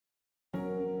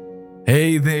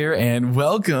Hey there, and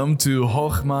welcome to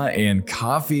Chochmah and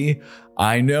Coffee.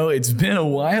 I know it's been a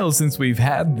while since we've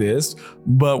had this,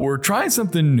 but we're trying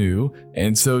something new.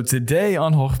 And so today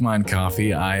on Chochmah and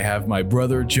Coffee, I have my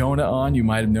brother Jonah on. You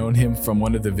might have known him from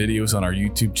one of the videos on our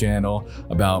YouTube channel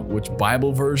about which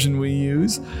Bible version we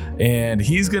use. And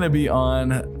he's going to be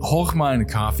on Chochmah and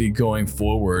Coffee going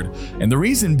forward. And the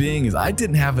reason being is I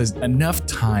didn't have enough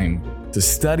time to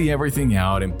study everything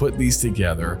out and put these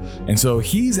together. And so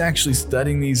he's actually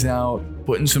studying these out,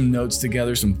 putting some notes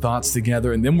together, some thoughts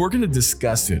together, and then we're going to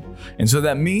discuss it. And so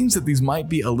that means that these might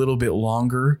be a little bit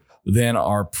longer than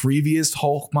our previous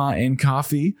Chochmah and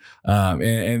Coffee.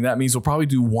 And that means we'll probably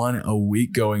do one a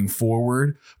week going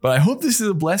forward. But I hope this is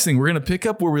a blessing. We're going to pick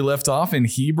up where we left off in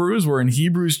Hebrews. We're in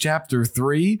Hebrews chapter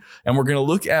 3, and we're going to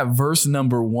look at verse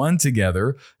number 1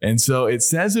 together. And so it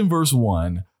says in verse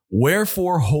 1,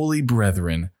 "Wherefore, holy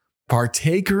brethren,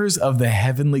 partakers of the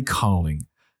heavenly calling,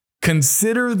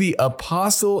 consider the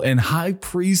apostle and high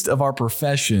priest of our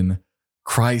profession,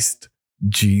 Christ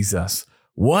Jesus."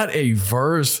 What a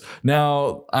verse.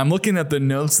 Now, I'm looking at the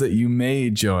notes that you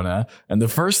made, Jonah, and the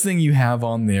first thing you have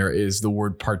on there is the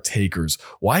word partakers.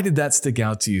 Why did that stick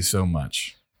out to you so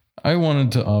much? I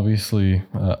wanted to obviously,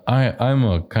 I'm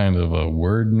a kind of a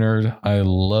word nerd. I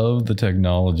love the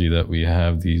technology that we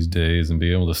have these days and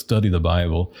be able to study the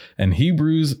Bible. And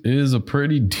Hebrews is a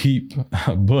pretty deep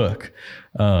book.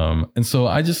 And so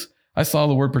I saw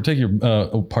the word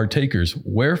partakers,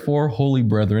 wherefore holy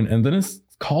brethren, and then it's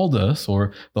called us,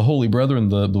 or the holy brethren,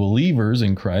 the believers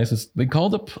in Christ, they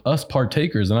called us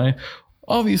partakers. And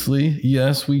obviously,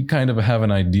 yes, we kind of have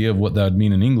an idea of what that would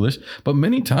mean in English, but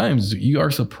many times you are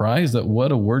surprised at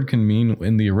what a word can mean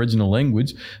in the original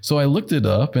language. So I looked it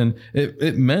up, and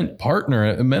it meant partner.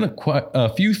 It meant a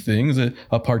few things: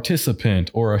 a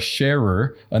participant, or a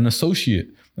sharer, an associate,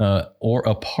 or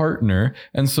a partner.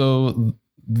 And so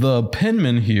the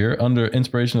penman here, under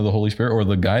inspiration of the Holy Spirit, or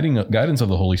the guidance of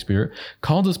the Holy Spirit,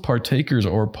 called us partakers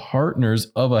or partners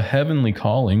of a heavenly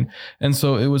calling. And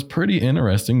so it was pretty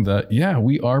interesting that, yeah,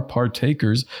 we are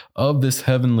partakers of this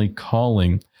heavenly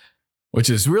calling. Which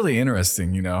is really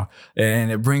interesting,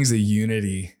 and it brings a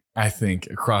unity, I think,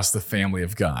 across the family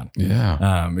of God.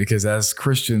 Yeah. Because as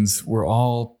Christians, we're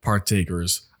all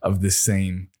partakers of the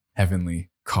same heavenly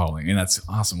calling. And that's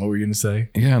awesome. What were you going to say?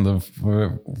 Yeah,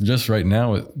 just right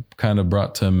now, it kind of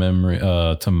brought to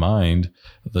mind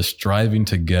the striving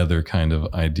together kind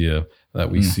of idea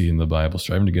that we see in the Bible,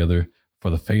 striving together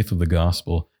for the faith of the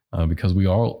gospel, because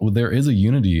there is a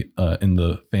unity in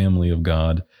the family of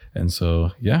God. And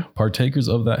so, yeah, partakers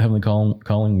of that heavenly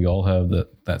calling, we all have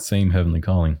that same heavenly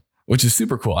calling. Which is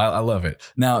super cool. I love it.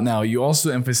 Now, you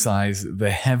also emphasize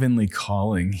the heavenly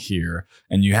calling here,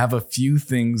 and you have a few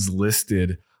things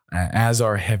listed as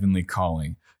our heavenly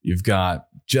calling. You've got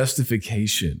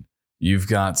justification. You've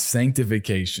got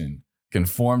sanctification,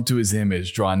 conform to his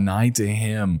image, draw nigh to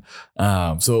him.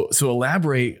 So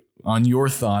elaborate on your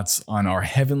thoughts on our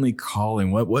heavenly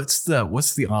calling. What's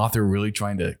the author really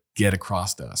trying to get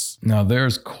across to us? Now,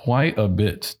 there's quite a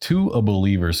bit to a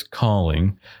believer's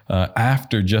calling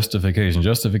after justification.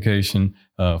 Justification,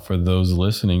 for those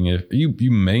listening, if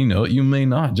you may know it, you may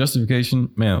not. Justification,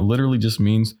 man, it literally just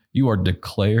means you are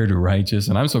declared righteous.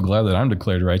 And I'm so glad that I'm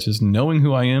declared righteous. Knowing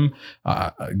who I am,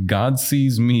 God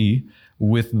sees me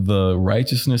with the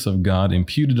righteousness of God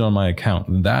imputed on my account.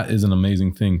 And that is an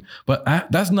amazing thing. But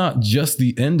that's not just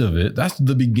the end of it. That's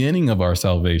the beginning of our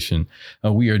salvation.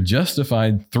 We are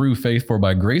justified through faith, for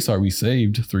by grace are we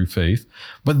saved through faith.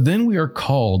 But then we are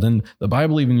called, and the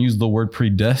Bible even used the word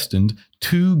predestined,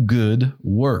 to good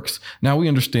works. Now we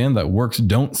understand that works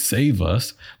don't save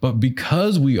us, but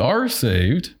because we are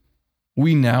saved,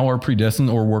 we now are predestined,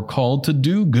 or we're called to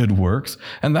do good works.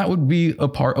 And that would be a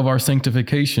part of our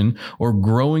sanctification, or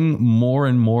growing more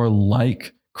and more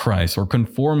like Christ, or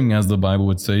conforming, as the Bible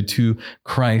would say, to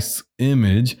Christ's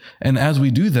image. And as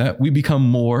we do that, we become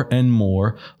more and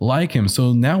more like him.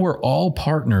 So now we're all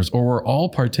partners, or we're all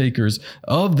partakers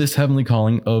of this heavenly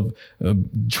calling of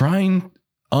trying,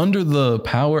 under the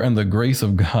power and the grace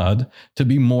of God, to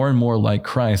be more and more like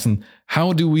Christ. And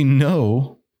how do we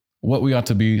know what we ought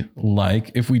to be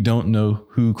like if we don't know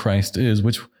who Christ is,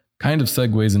 which kind of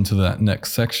segues into that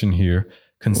next section here.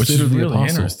 Consider the really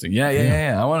apostle. Interesting.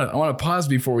 Yeah. I want to pause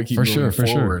before we keep moving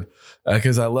forward.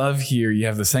 Because I love here, you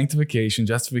have the sanctification,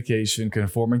 justification,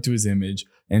 conforming to his image,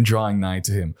 and drawing nigh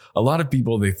to him. A lot of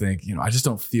people, they think, I just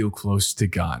don't feel close to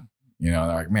God. They're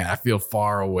like, man, I feel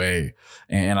far away.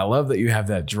 And I love that you have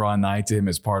that draw nigh to him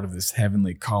as part of this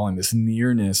heavenly calling, this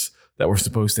nearness that we're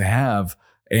supposed to have.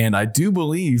 And I do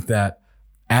believe that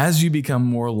as you become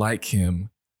more like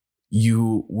him,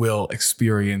 you will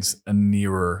experience a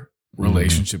nearer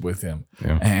relationship with him.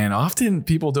 Yeah. And often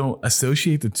people don't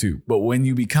associate the two, but when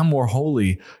you become more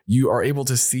holy, you are able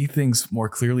to see things more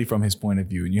clearly from his point of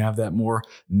view. And you have that more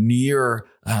near,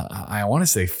 I want to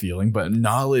say feeling, but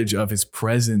knowledge of his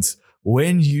presence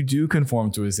when you do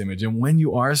conform to his image and when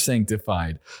you are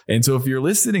sanctified. And so if you're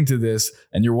listening to this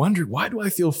and you're wondering, why do I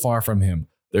feel far from him?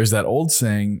 There's that old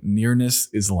saying, nearness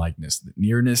is likeness.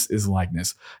 Nearness is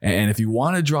likeness. And if you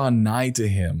want to draw nigh to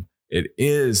him, it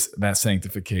is that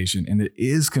sanctification and it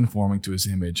is conforming to his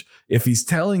image. If he's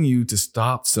telling you to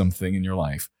stop something in your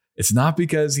life, it's not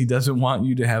because he doesn't want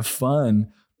you to have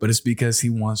fun, but it's because he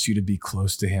wants you to be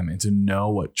close to him and to know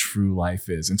what true life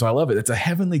is. And so I love it. It's a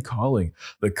heavenly calling,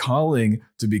 the calling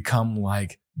to become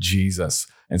like Jesus.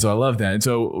 And so I love that. And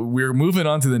so we're moving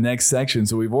on to the next section.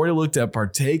 So we've already looked at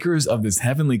partakers of this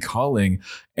heavenly calling,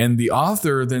 and the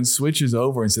author then switches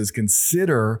over and says,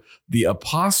 consider the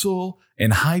apostle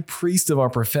and high priest of our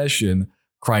profession,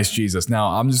 Christ Jesus. Now,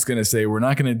 I'm just going to say, we're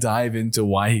not going to dive into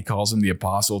why he calls him the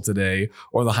apostle today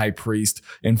or the high priest.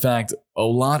 In fact, a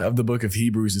lot of the book of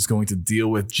Hebrews is going to deal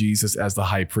with Jesus as the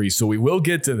high priest. So we will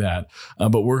get to that.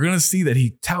 But we're going to see that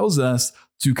he tells us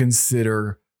to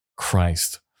consider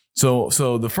Christ. So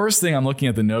the first thing I'm looking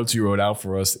at the notes you wrote out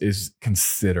for us is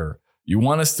consider. You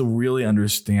want us to really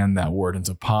understand that word and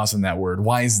to pause on that word.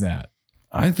 Why is that?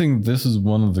 I think this is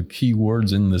one of the key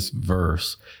words in this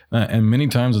verse. And many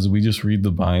times as we just read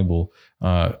the Bible,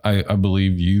 I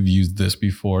believe you've used this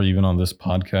before, even on this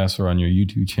podcast or on your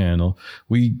YouTube channel.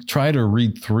 We try to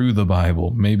read through the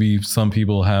Bible. Maybe some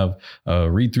people have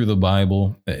read through the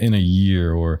Bible in a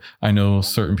year, or I know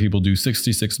certain people do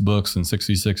 66 books in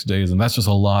 66 days, and that's just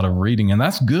a lot of reading. And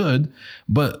that's good,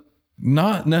 but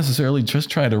not necessarily just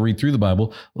try to read through the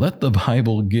Bible. Let the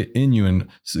Bible get in you and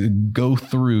go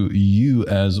through you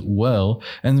as well.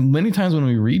 And many times when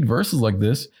we read verses like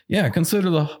this,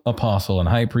 consider the apostle and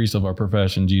high priest of our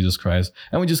profession, Jesus Christ.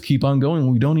 And we just keep on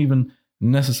going. We don't even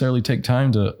necessarily take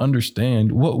time to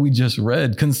understand what we just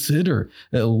read. Consider.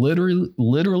 It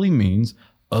literally means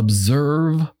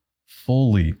observe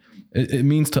fully. It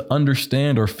means to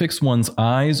understand or fix one's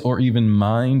eyes or even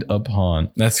mind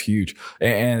upon. That's huge.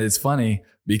 And it's funny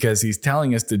because he's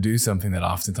telling us to do something that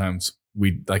oftentimes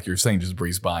we, like you're saying, just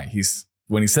breeze by.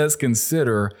 When he says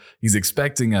consider, he's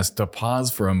expecting us to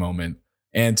pause for a moment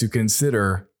and to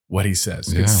consider what he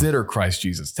says. Yeah. Consider Christ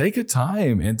Jesus. Take a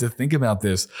time and to think about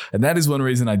this. And that is one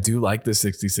reason I do like the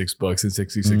 66 books in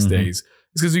 66 days.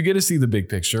 It's because you get to see the big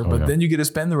picture, but then you get to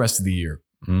spend the rest of the year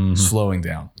slowing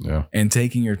down and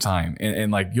taking your time.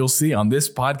 And like you'll see on this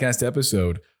podcast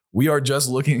episode, we are just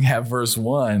looking at verse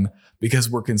 1 because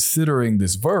we're considering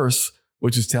this verse,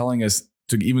 which is telling us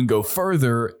to even go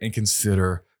further and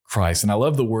consider Christ. And I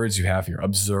love the words you have here: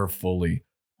 observe fully,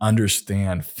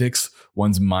 understand, fix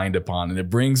one's mind upon. And it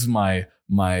brings my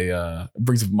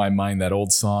mind that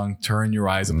old song, turn your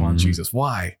eyes upon Jesus.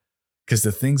 Why? Because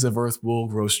the things of earth will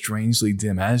grow strangely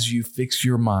dim as you fix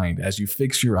your mind, as you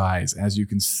fix your eyes, as you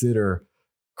consider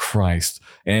Christ.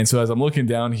 And so as I'm looking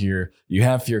down here, you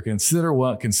have here, consider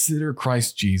what? Consider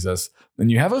Christ Jesus. And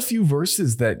you have a few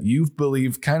verses that you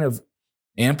believe kind of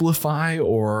amplify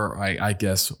or I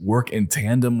guess work in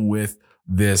tandem with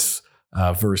this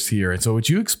verse here. And so would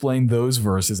you explain those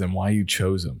verses and why you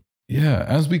chose them? Yeah,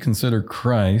 as we consider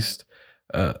Christ,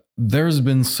 there's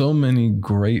been so many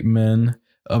great men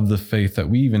of the faith that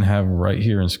we even have right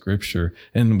here in Scripture.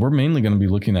 And we're mainly going to be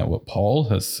looking at what Paul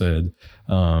has said.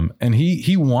 And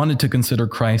he wanted to consider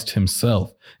Christ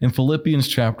himself. In Philippians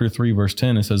chapter 3, verse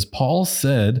 10, it says, Paul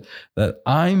said that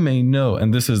I may know,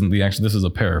 and this isn't this is a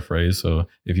paraphrase. So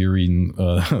if you're reading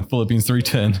Philippians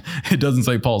 3:10, it doesn't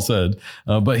say Paul said,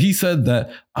 but he said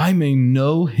that I may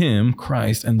know him,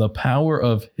 Christ, and the power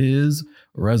of his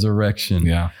resurrection.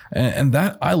 Yeah. And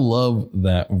that, I love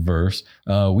that verse.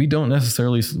 We don't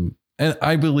necessarily, and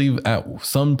I believe at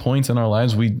some points in our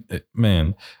lives,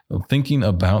 thinking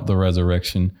about the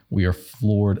resurrection, we are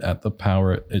floored at the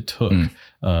power it took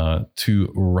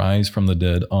to rise from the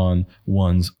dead on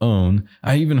one's own.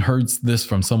 I even heard this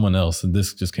from someone else, and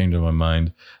this just came to my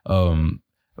mind.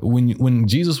 When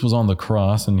Jesus was on the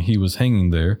cross and he was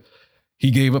hanging there, he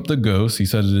gave up the ghost. He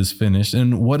said, it is finished.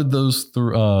 And what did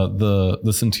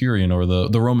the centurion or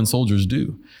the Roman soldiers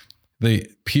do? They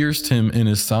pierced him in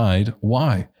his side.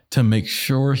 Why? To make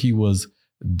sure he was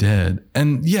dead.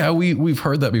 And we've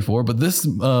heard that before, but this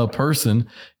person,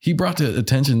 he brought to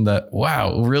attention that,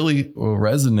 really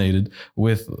resonated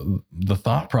with the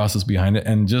thought process behind it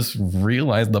and just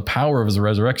realized the power of his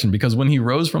resurrection, because when he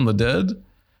rose from the dead,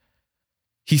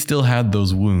 he still had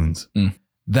those wounds.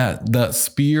 That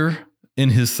spear in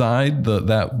his side,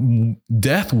 that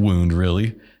death wound,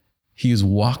 really, he is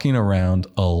walking around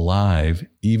alive,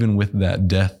 even with that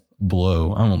death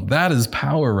blow. That is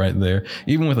power right there.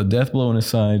 Even with a death blow in his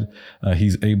side,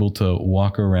 he's able to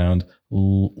walk around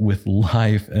with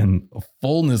life and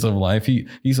fullness of life.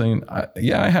 He's saying,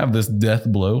 I have this death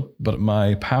blow, but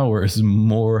my power is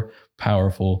more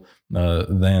powerful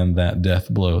than that death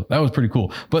blow. That was pretty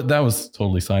cool, but that was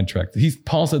totally sidetracked.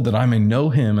 Paul said that I may know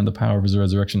him and the power of his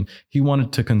resurrection. He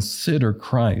wanted to consider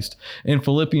Christ. In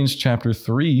Philippians chapter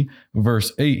 3,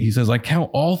 verse 8, he says, I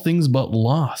count all things but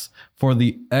loss for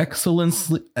the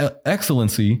excellency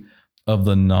of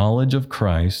the knowledge of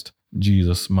Christ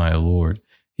Jesus my Lord.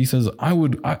 He says,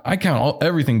 I count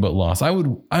everything but loss. I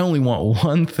only want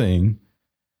one thing.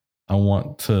 I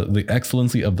want the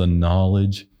excellency of the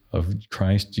knowledge of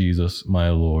Christ Jesus, my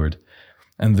Lord.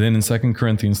 And then in 2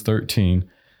 Corinthians 13,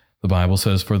 the Bible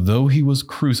says, for though he was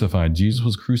crucified, Jesus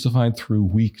was crucified through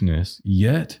weakness,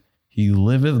 yet he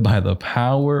liveth by the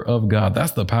power of God.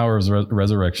 That's the power of his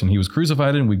resurrection. He was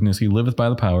crucified in weakness. He liveth by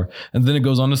the power. And then it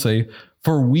goes on to say,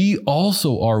 for we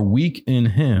also are weak in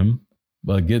him,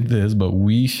 but get this, but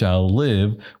we shall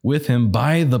live with him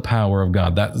by the power of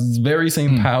God. That very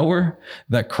same power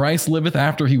that Christ liveth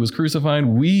after he was crucified,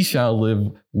 we shall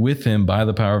live with him by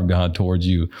the power of God towards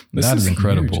you. That is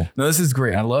incredible. Huge. No, this is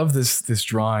great. I love this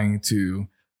drawing to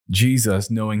Jesus,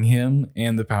 knowing him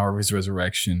and the power of his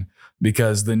resurrection,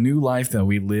 because the new life that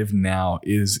we live now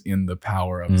is in the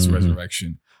power of his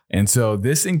resurrection. And so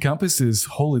this encompasses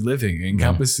holy living. It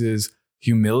encompasses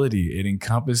humility. It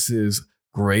encompasses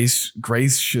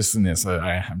graciousness.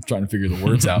 I'm trying to figure the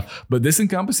words out, but this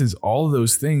encompasses all of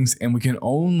those things, and we can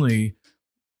only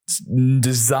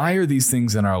desire these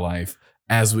things in our life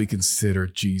as we consider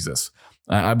Jesus.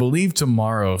 I believe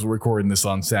tomorrow, we're recording this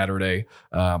on Saturday,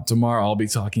 tomorrow I'll be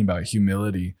talking about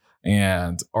humility,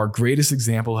 and our greatest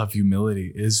example of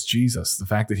humility is Jesus, the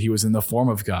fact that he was in the form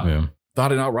of God. Yeah.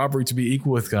 Thought it not robbery to be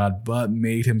equal with God, but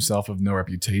made himself of no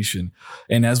reputation.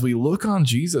 And as we look on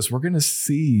Jesus, we're going to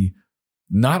see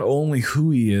not only who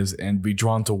he is and be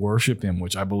drawn to worship him,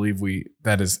 which I believe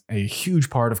that is a huge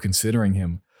part of considering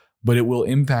him, but it will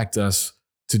impact us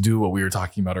to do what we were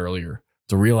talking about earlier,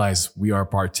 to realize we are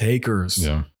partakers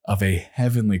of a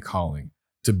heavenly calling,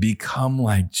 to become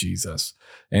like Jesus.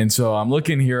 And so I'm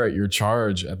looking here at your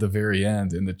charge at the very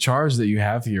end, and the charge that you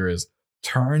have here is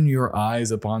turn your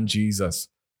eyes upon Jesus.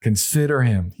 Consider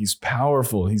him. He's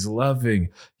powerful. He's loving.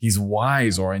 He's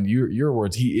wise, or in your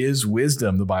words, he is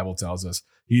wisdom, the Bible tells us.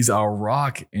 He's our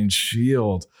rock and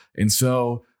shield. And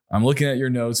so I'm looking at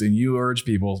your notes, and you urge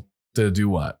people to do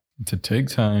what? To take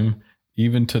time,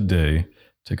 even today,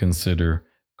 to consider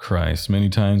Christ. Many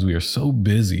times we are so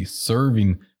busy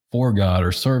serving for God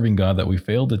or serving God that we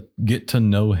fail to get to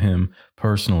know him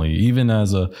personally, even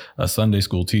as a Sunday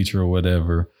school teacher or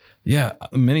whatever. Yeah,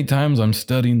 many times I'm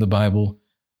studying the Bible,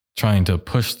 trying to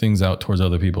push things out towards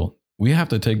other people. We have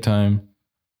to take time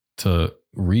to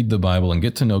read the Bible and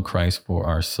get to know Christ for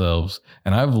ourselves.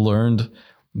 And I've learned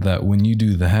that when you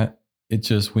do that,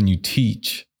 when you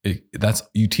teach,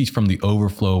 you teach from the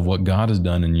overflow of what God has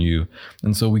done in you.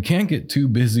 And so we can't get too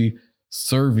busy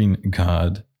serving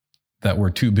God that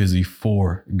we're too busy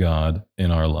for God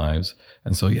in our lives.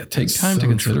 And so, take time to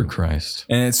consider Christ.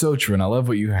 And it's so true. And I love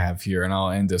what you have here. And I'll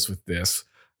end us with this.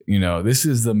 This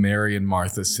is the Mary and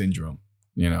Martha syndrome,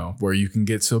 where you can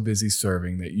get so busy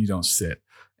serving that you don't sit.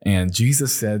 And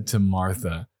Jesus said to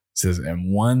Martha, says,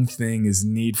 and one thing is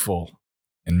needful,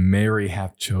 and Mary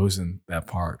hath chosen that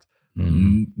part.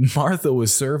 Martha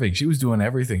was serving. She was doing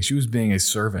everything. She was being a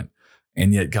servant.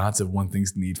 And yet God said, one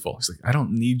thing's needful. He's like, I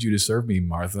don't need you to serve me,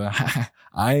 Martha.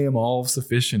 I am all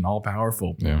sufficient, all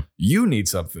powerful. Yeah. You need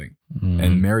something.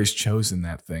 And Mary's chosen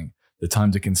that thing, the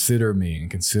time to consider me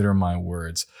and consider my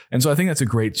words. And so I think that's a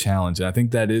great challenge. And I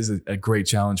think that is a great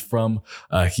challenge from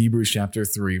Hebrews chapter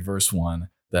 3, verse 1,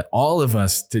 that all of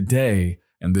us today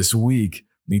and this week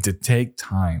need to take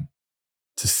time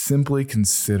to simply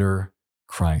consider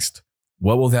Christ.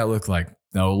 What will that look like?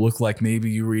 That will look like maybe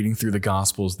you reading through the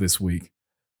Gospels this week.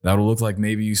 That will look like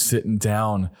maybe you sitting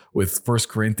down with 1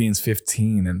 Corinthians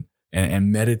 15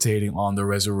 and meditating on the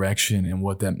resurrection and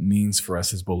what that means for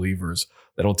us as believers.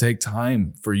 That'll take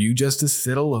time for you just to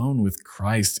sit alone with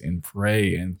Christ and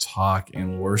pray and talk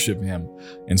and worship him.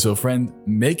 And so, friend,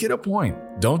 make it a point.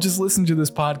 Don't just listen to this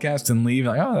podcast and leave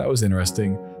like, oh, that was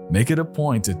interesting. Make it a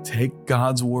point to take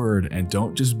God's word and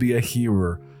don't just be a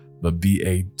hearer, but be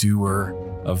a doer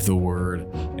of the word.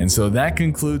 And so that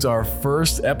concludes our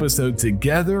first episode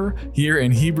together here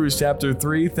in Hebrews chapter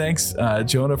 3. Thanks,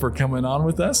 Jonah, for coming on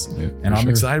with us. Yeah, and I'm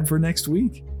excited for next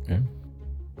week. Yeah.